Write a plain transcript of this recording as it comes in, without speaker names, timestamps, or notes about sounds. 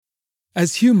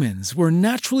As humans, we're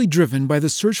naturally driven by the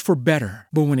search for better.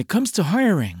 But when it comes to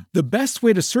hiring, the best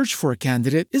way to search for a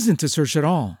candidate isn't to search at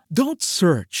all. Don't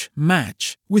search,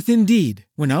 match with Indeed.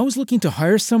 When I was looking to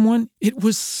hire someone, it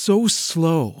was so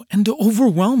slow and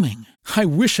overwhelming. I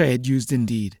wish I had used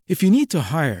Indeed. If you need to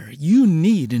hire, you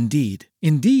need Indeed.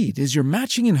 Indeed is your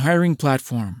matching and hiring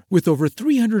platform with over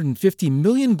 350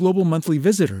 million global monthly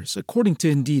visitors, according to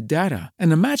Indeed data,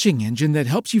 and a matching engine that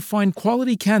helps you find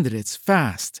quality candidates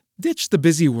fast. Ditch the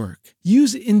busy work.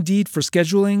 Use Indeed for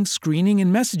scheduling, screening,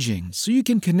 and messaging so you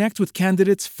can connect with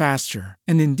candidates faster.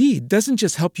 And Indeed doesn't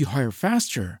just help you hire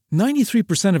faster.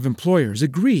 93% of employers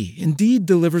agree Indeed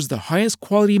delivers the highest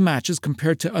quality matches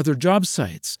compared to other job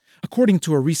sites, according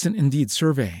to a recent Indeed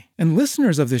survey. And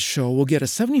listeners of this show will get a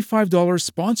 $75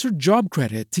 sponsored job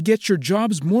credit to get your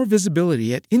jobs more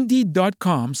visibility at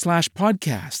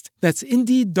Indeed.com/podcast. That's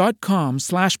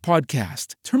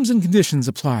Indeed.com/podcast. Terms and conditions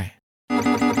apply.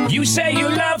 You say you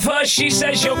love her, she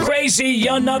says you're crazy,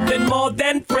 you're nothing more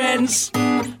than friends.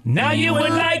 Now you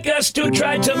would like us to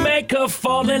try to make her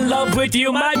fall in love with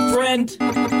you, my friend.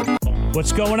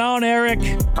 What's going on, Eric?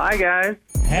 Hi, guys.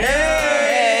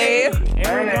 Hey!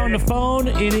 Eric on the phone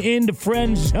in the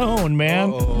friend zone,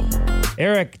 man. Uh-oh.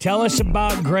 Eric, tell us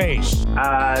about Grace.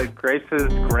 Grace is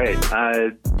great.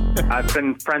 I've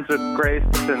been friends with Grace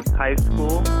since high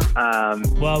school.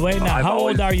 Well, wait now. How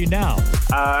old are you now?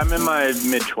 I'm in my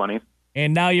mid-20s.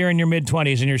 And now you're in your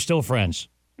mid-20s and you're still friends?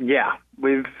 Yeah.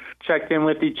 We've checked in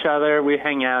with each other. We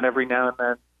hang out every now and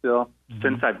then still.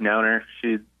 Since I've known her,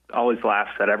 she always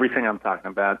laughs at everything I'm talking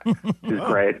about. She's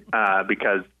great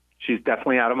because she's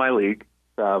definitely out of my league.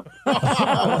 So,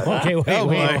 okay,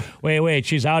 wait.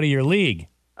 She's out of your league.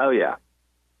 Oh, yeah.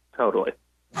 Totally.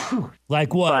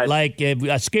 Like what? But, like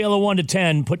a scale of 1 to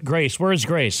 10, put Grace. Where's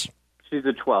Grace? She's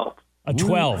a 12. A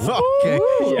 12. Okay.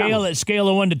 Scale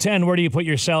of 1 to 10, where do you put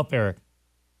yourself, Eric?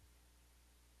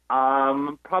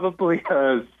 Probably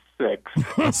a 6.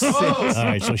 All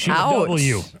right, so she's Ouch. a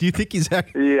W. Do you think he's Yeah.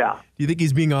 Do you think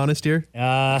he's being honest here?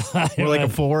 More More like a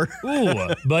 4? Ooh,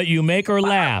 but you make her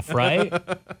laugh, right?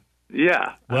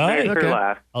 Yeah. Well, I made her okay.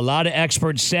 laugh. A lot of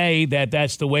experts say that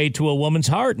that's the way to a woman's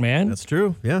heart, man. That's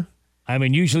true. Yeah. I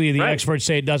mean, usually the Right. experts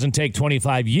say it doesn't take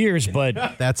 25 years, but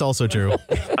That's also true.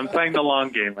 I'm playing the long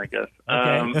game, I guess.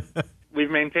 Okay. We've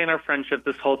maintained our friendship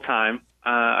this whole time.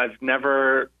 I've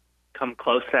never come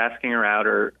close to asking her out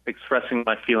or expressing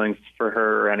my feelings for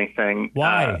her or anything.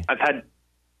 Why?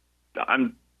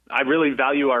 I really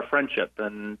value our friendship,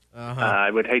 and I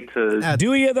would hate to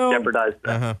do you, though? jeopardize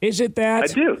that. Is it that? I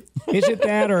do. Is it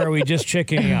that, or are we just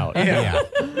chickening out? Yeah.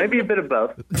 Maybe a bit of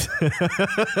both.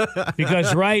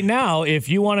 Because right now, if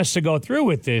you want us to go through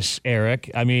with this, Eric,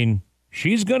 I mean,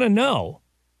 she's going to know.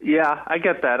 Yeah, I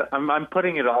get that. I'm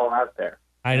putting it all out there.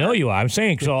 I know you are. I'm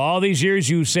saying, so all these years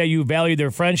you say you value your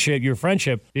friendship,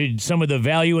 did some of the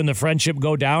value in the friendship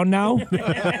go down now? No,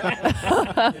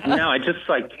 I just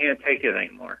can't take it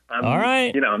anymore. All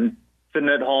right. I'm sitting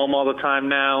at home all the time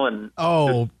now and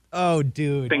Oh,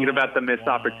 dude. thinking about the missed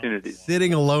opportunities.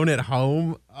 Sitting alone at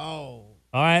home. Oh.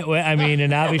 All right. Well, I mean,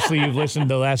 and obviously you've listened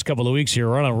to the last couple of weeks here.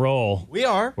 We're on a roll. We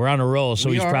are. We're on a roll, so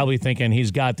We he's are. probably thinking he's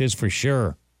got this for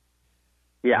sure.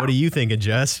 Yeah. What are you thinking,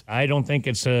 Jess? I don't think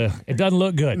it doesn't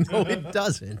look good. No, it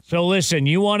doesn't. So listen,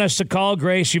 you want us to call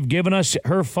Grace. You've given us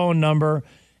her phone number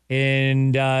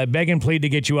and beg and plead to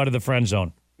get you out of the friend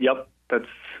zone. Yep. That's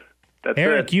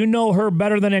Eric, it. you know her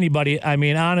better than anybody. I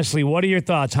mean, honestly, what are your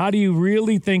thoughts? How do you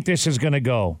really think this is going to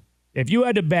go? If you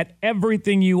had to bet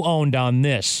everything you owned on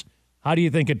this, how do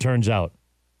you think it turns out?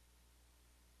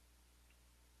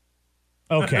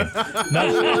 Okay.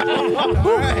 All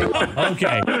right.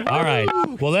 Okay. All right.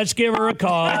 Well, let's give her a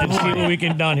call and see what we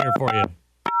can done here for you.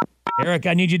 Eric,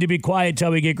 I need you to be quiet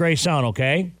till we get Grace on,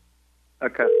 okay?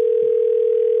 Okay.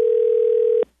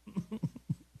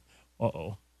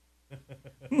 Uh-oh.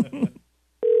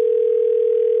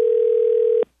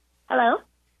 Hello?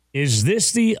 Is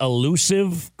this the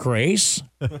elusive Grace?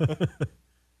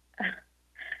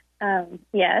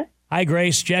 Yes. Hi,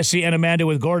 Grace, Jesse, and Amanda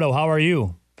with Gordo. How are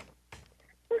you?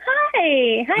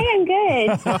 Hi. I'm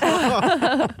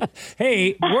good.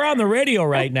 Hey, we're on the radio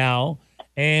right now,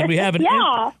 and we have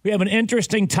an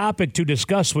interesting topic to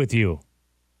discuss with you.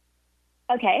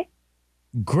 Okay.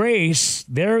 Grace,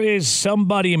 there is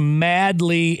somebody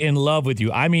madly in love with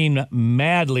you. I mean,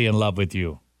 madly in love with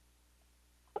you.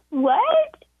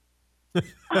 What?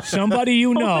 Somebody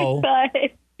you know Oh my God.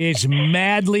 is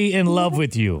madly in love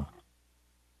with you.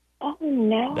 Oh,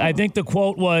 no. I think the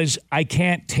quote was, "I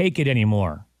can't take it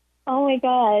anymore." Oh, my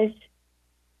gosh.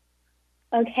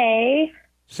 Okay.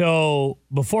 So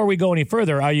before we go any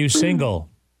further, are you single?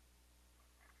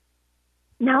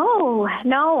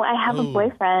 No, I have a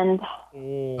boyfriend.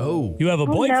 Oh. You have a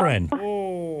boyfriend.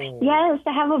 Yes,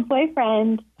 I have a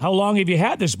boyfriend. How long have you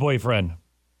had this boyfriend?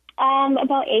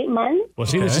 About 8 months. Well,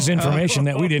 see, this is information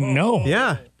that we didn't know.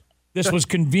 Yeah. This was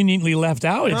conveniently left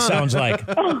out, it sounds like.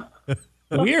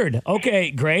 Weird.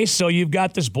 Okay, Grace, so you've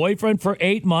got this boyfriend for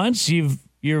 8 months.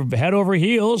 You're head over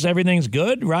heels. Everything's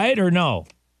good, right, or no?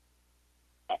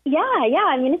 Yeah.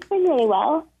 I mean, it's going really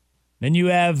well. Then you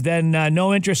have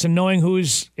no interest in knowing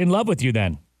who's in love with you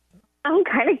then. I'm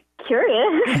kind of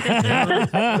curious.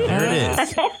 There it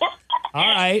is. All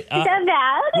right. Is that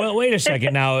bad? Well, wait a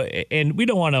second now, and we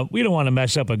don't want to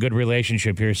mess up a good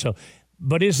relationship here. So,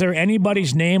 but is there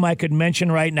anybody's name I could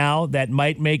mention right now that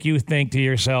might make you think to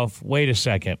yourself, "Wait a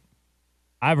second,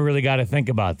 I've really got to think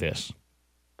about this"?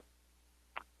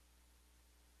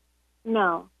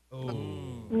 No.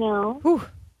 No.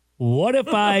 What if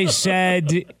I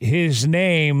said his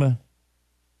name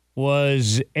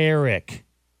was Eric?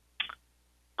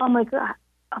 Oh my god.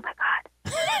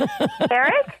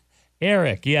 Eric?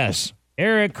 Eric, yes.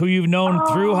 Eric, who you've known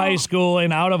through high school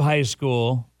and out of high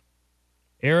school.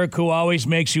 Eric, who always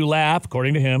makes you laugh,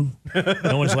 according to him.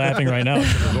 No one's laughing right now.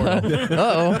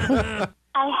 Uh-oh.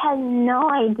 I had no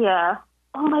idea.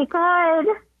 Oh my god.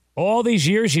 All these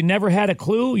years, you never had a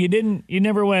clue? You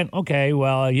never went, okay,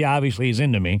 well, yeah, obviously he's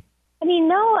into me. I mean,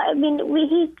 no. I mean,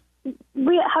 we have,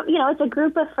 it's a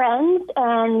group of friends,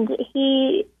 and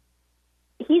he's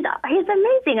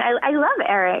amazing. I love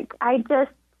Eric. I just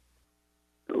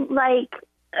like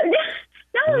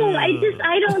no.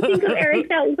 I don't think of Eric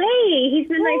that way. He's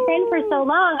been my friend for so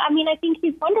long. I mean, I think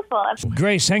he's wonderful.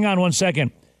 Grace, hang on one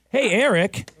second. Hey,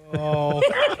 Eric. Oh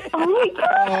my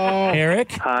god.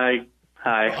 Eric. Hi.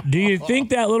 Do you think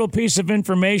that little piece of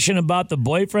information about the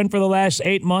boyfriend for the last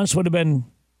 8 months would have been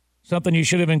something you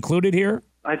should have included here?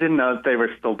 I didn't know that they were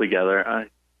still together.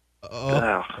 Eric,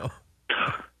 oh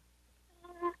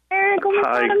my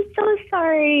Hi. god, I'm so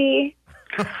sorry.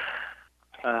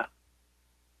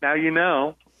 Now you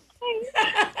know.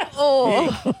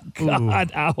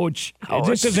 God, ouch.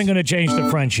 This isn't going to change the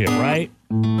friendship, right?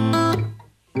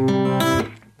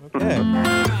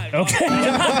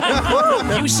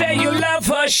 Okay. You say you love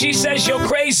her, she says you're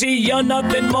crazy, you're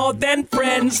nothing more than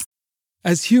friends.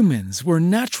 As humans, we're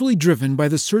naturally driven by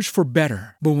the search for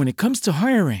better. But when it comes to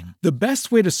hiring, the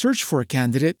best way to search for a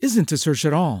candidate isn't to search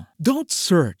at all. Don't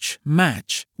search,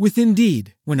 match with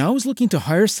Indeed. When I was looking to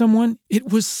hire someone,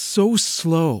 it was so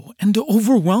slow and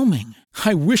overwhelming.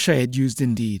 I wish I had used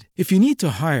Indeed. If you need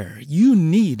to hire, you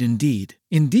need Indeed.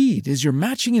 Indeed is your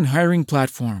matching and hiring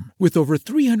platform with over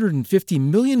 350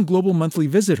 million global monthly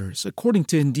visitors, according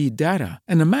to Indeed data,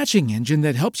 and a matching engine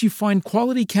that helps you find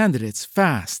quality candidates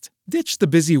fast. Ditch the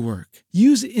busy work.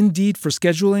 Use Indeed for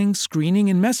scheduling,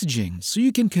 screening, and messaging so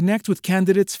you can connect with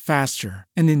candidates faster.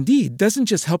 And Indeed doesn't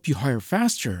just help you hire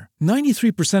faster.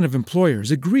 93% of employers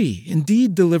agree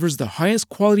Indeed delivers the highest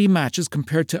quality matches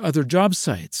compared to other job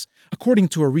sites, according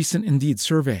to a recent Indeed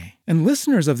survey. And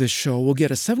listeners of this show will get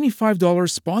a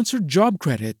 $75 sponsored job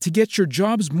credit to get your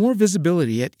jobs more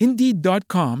visibility at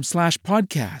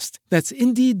Indeed.com/podcast. That's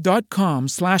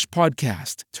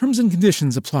Indeed.com/podcast. Terms and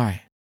conditions apply.